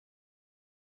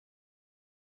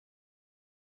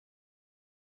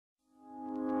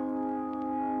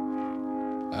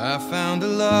I found a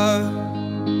love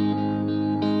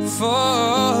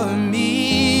for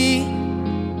me.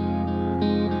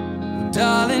 Well,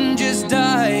 darling, just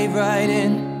dive right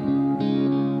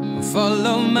in,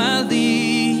 follow my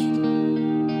lead.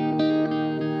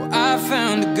 Well, I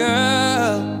found a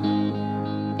girl,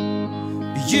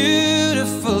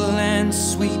 beautiful and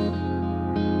sweet.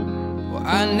 Well,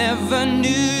 I never knew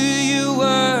you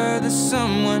were the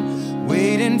someone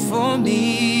waiting for me.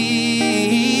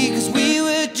 'Cause we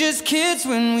were just kids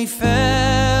when we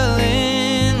fell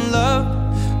in love,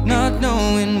 not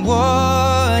knowing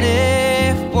what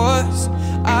it was.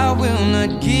 I will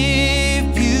not give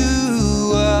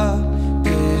you up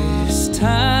this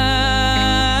time.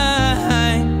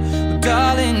 Oh,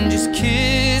 darling, just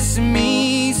kiss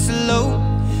me slow.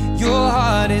 Your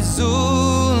heart is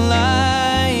all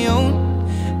I own,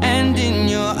 and in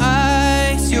your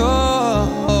eyes you're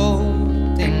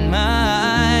holding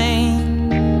mine.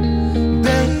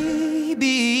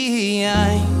 Baby,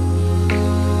 I'm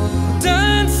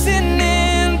dancing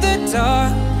in the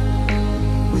dark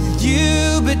with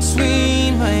you between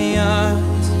my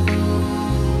arms,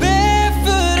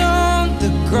 barefoot on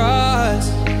the grass.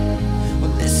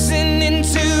 We're listening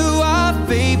to our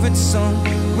favorite song.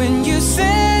 When you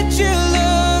said you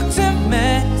looked a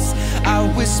mess, I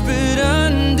whispered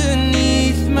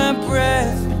underneath my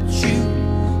breath, but you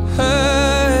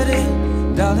heard it.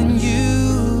 Darling, you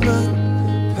look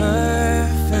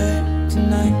perfect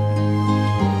tonight.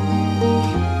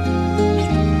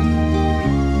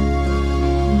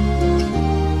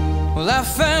 Well, I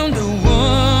found a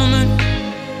woman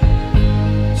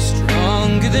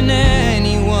stronger than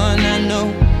anyone I know.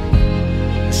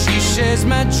 She shares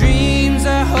my dreams.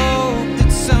 I hope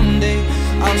that someday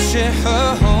I'll share her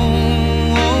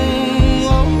home.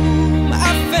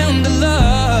 I found a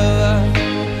love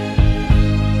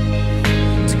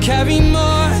to carry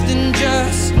more than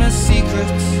just my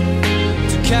secrets,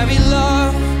 to carry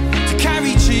love, to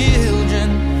carry children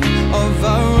of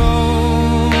our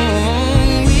own.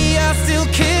 We are still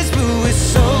kids, but we're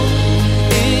so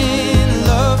in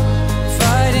love,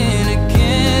 fighting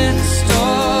against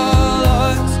all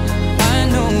odds. I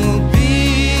know we'll be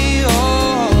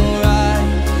alright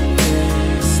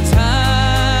this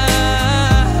time.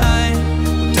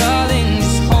 Darling,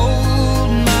 just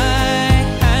hold my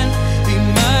hand, be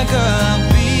my girl, I'll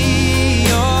be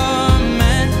your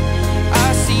man. I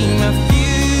see my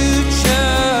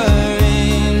future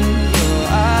in your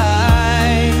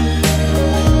eyes,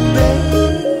 baby.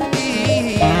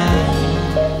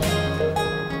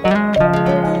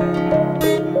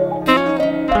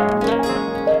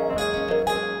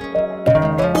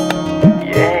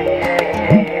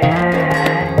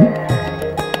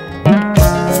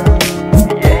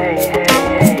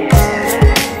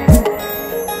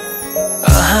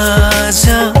 आज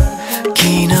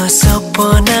किन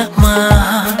सपनामा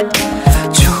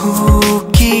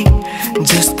झुकी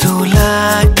जस्तो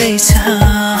लाग्दैछ।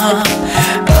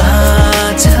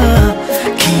 आज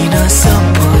किन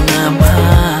सपनामा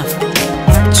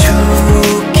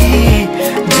झुकी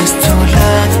जस्तो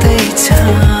लाग्दैछ।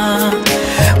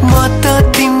 म त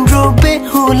तिम्रो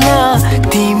बेहुला,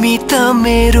 तिमी त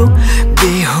मेरो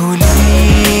बेहुली।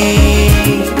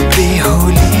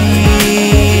 बेहुली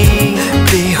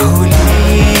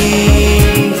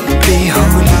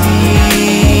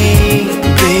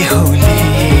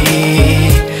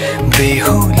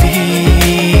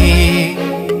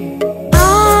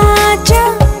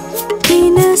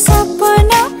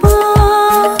सपनामा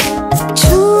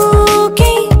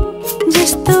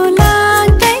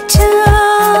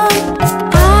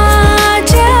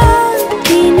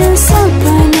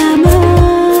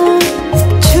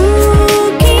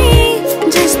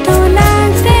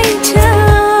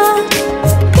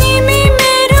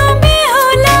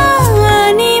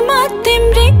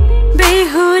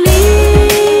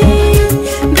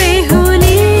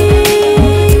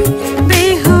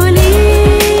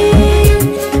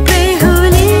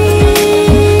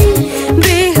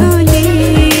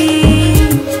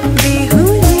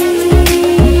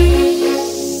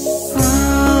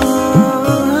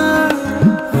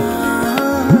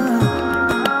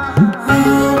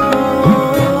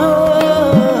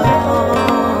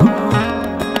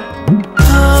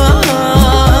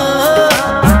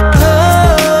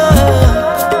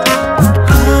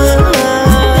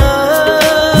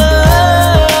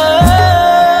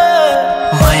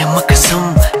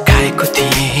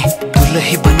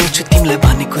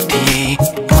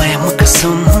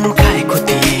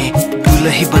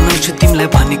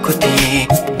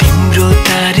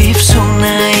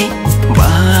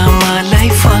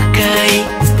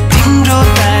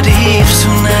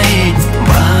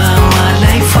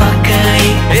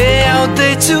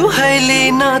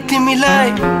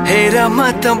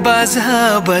त बाजा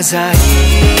बजाई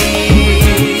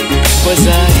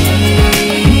बजाई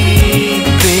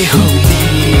बेहुली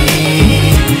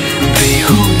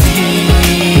बेहुली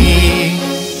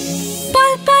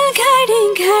पल पल घडी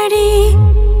घडी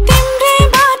तिम्रै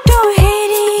बाटो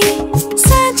हेरी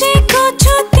सजेको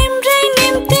छु तिम्रै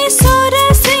निम्ति सोर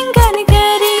सिंगार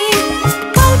गरी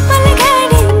पल पल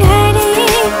घडी घडी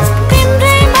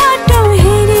तिम्रै बाटो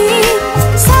हेरी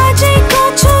सजेको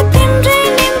छु तिम्रै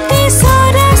निम्ति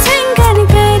सोर सिंगार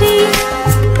गरी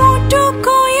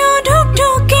मुटुको यो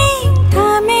ढुकढुकी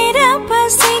थामेर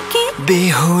बसेकी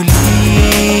बेहुली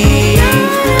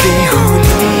बेहुली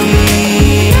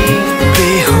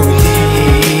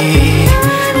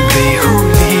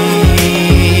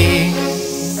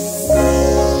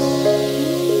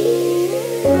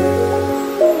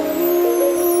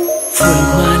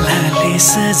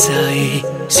सजाए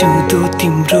सिउँदो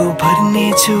तिम्रो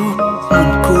भर्नेछु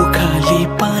मनको खाली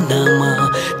पानामा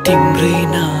तिम्रै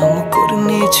नाम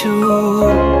कोर्नेछु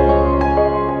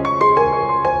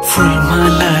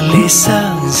फुलमालाले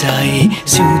सजाए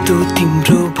सिउँदो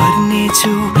तिम्रो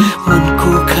भर्नेछु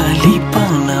मनको खाली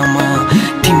पानामा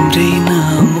तिम्रै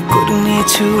नाम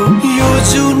कोर्नेछु यो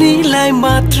जुनीलाई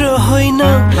मात्र होइन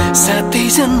साथै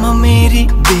जन्म मेरी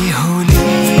बेहुली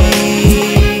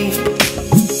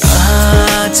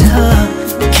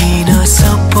किन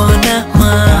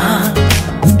सपनामा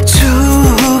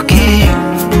चुके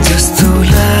जस्तो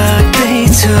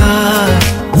लाग्दैछ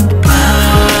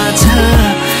आज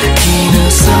किन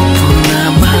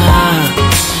सपनामा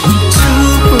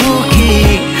चुके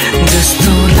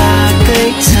जस्तो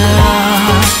लाग्दैछ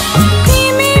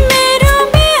तिमी मेरो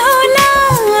बेहुला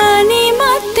अनि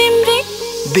म तिम्रै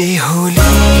बेहुली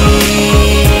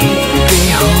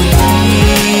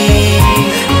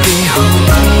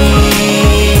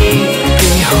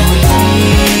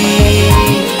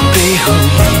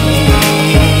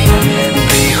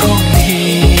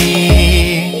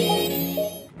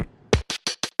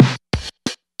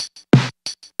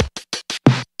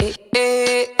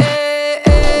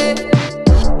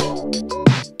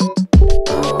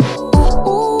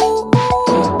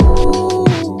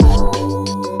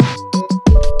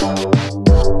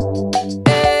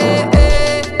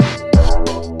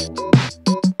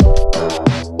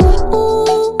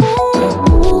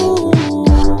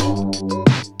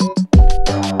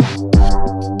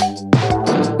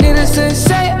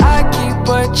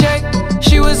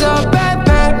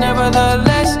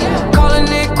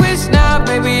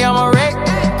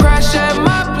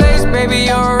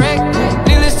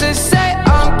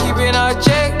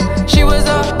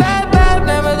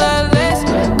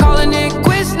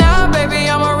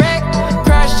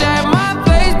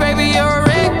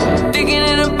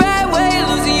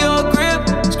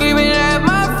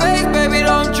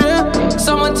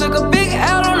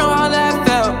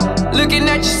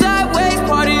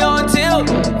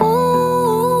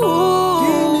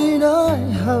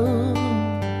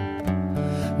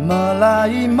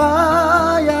मलाई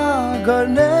माया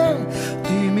गर्ने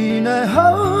तिमी नै हौ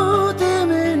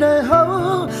तिमी नै हौ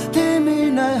तिमी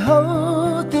नै हौ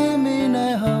तिमी नै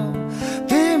हौ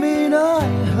तिमी नै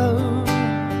हौ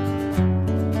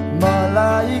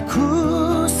मलाई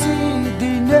खुसी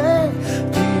दिने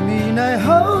तिमी नै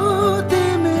हौ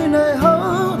तिमी नै हौ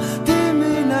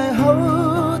तिमी नै हौ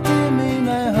तिमी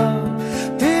नै हौ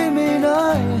तिमी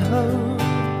नै हौ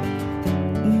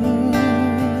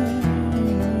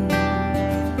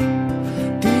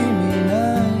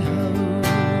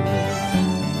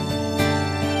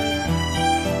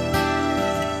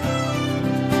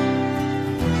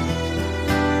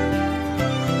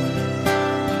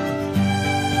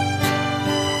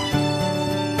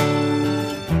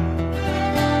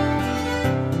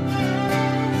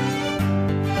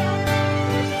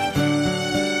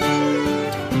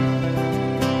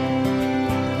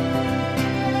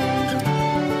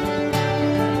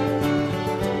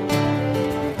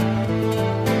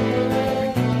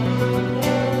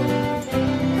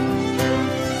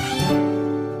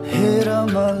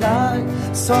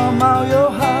समायो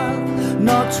हात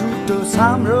नछुटोस्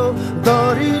हाम्रो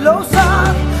दरिलो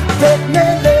साथ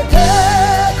देख्नेले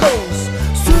देखोस्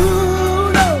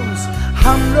सुनोस्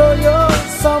हाम्रो यो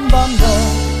सम्बन्ध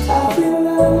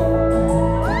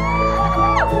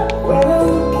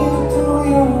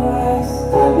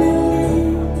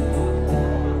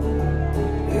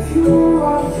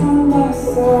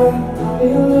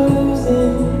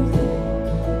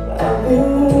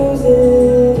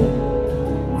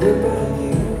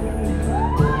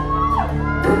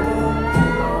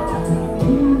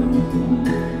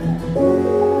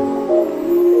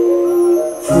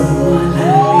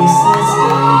Furmala lisa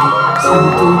zai,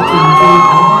 santu kimri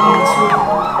bhanechu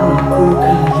उनको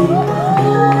खाली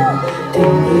पानीमा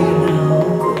तिम्रै नाम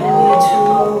कोर्नेछु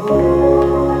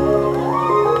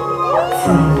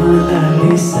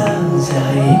फर्मलाले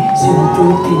सम्झाए सिउँदो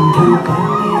तिम्रो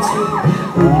गर्नेछु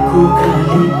उनको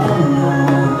खाली पानीमा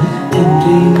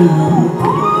तिम्रै नाम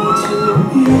कोर्नेछु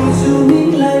यो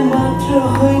जुनीलाई मात्र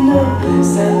होइन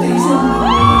साथै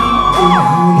जन्मने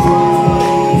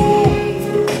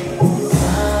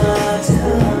आज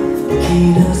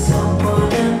किन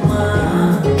सपनामा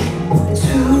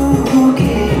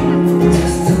झुके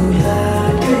जस्तो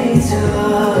लाग्दैछ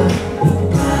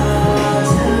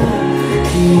आज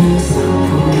किन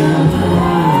सपनामा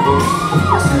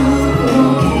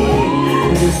झुके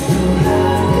जस्तो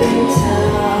लाग्दैछ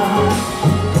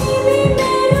तिमी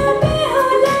मेरो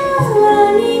बेहुला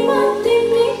अनि म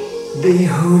तिमी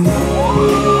बेहुला